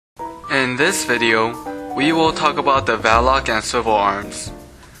In this video, we will talk about the Valock and swivel arms.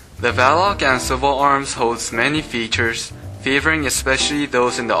 The Valock and swivel arms holds many features, favoring especially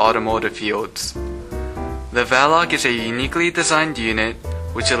those in the automotive fields. The Valock is a uniquely designed unit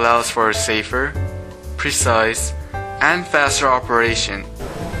which allows for a safer, precise, and faster operation.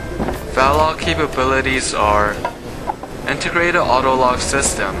 Valock capabilities are integrated auto lock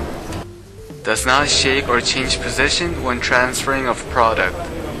system, does not shake or change position when transferring of product,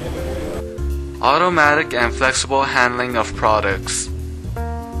 automatic and flexible handling of products,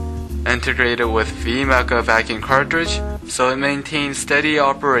 integrated with VMECA vacuum cartridge so it maintains steady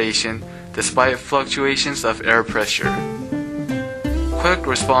operation despite fluctuations of air pressure, quick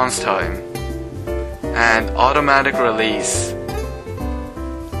response time, and automatic release.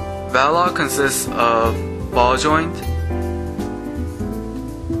 Valock consists of ball joint,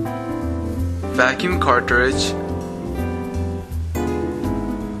 vacuum cartridge,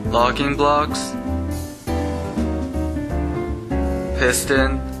 locking blocks,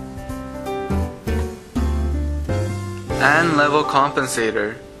 piston, and level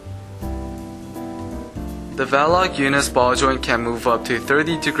compensator. The Valock unit's ball joint can move up to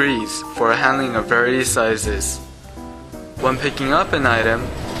 30 degrees for handling of various sizes. When picking up an item,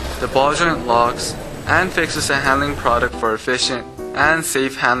 the ball joint locks and fixes a handling product for efficient and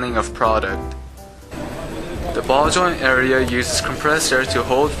safe handling of product. The ball joint area uses compressed air to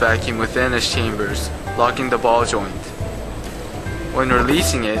hold vacuum within its chambers, locking the ball joint. When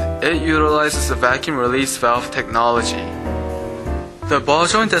releasing it, it utilizes the vacuum release valve technology. The ball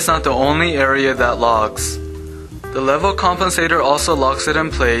joint is not the only area that locks. The level compensator also locks it in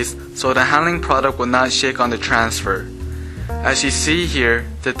place so the handling product will not shake on the transfer. As you see here,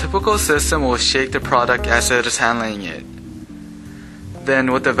 the typical system will shake the product as it is handling it.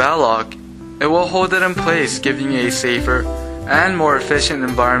 Then with the Valock, it will hold it in place, giving you a safer and more efficient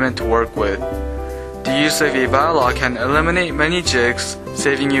environment to work with. The use of a Valock can eliminate many jigs,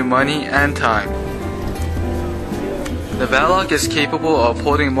 saving you money and time. The Valock is capable of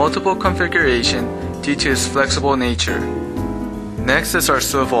holding multiple configurations due to its flexible nature. Next is our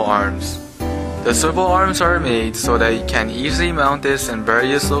swivel arms. The swivel arms are made so that you can easily mount this in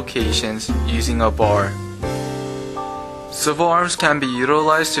various locations using a bar. Swivel arms can be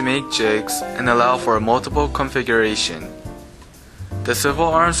utilized to make jigs and allow for multiple configuration. The swivel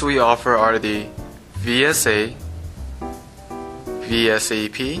arms we offer are the VSA,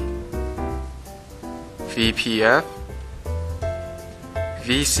 VSAP, VPF,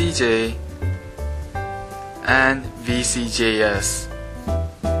 VCJ, and VCJS.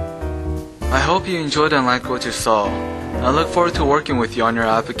 I hope you enjoyed and liked what you saw. I look forward to working with you on your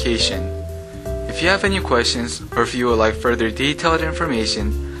application. If you have any questions or if you would like further detailed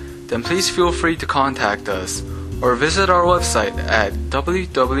information, then please feel free to contact us or visit our website at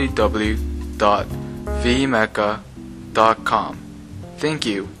www.vmeca.com. Thank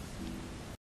you.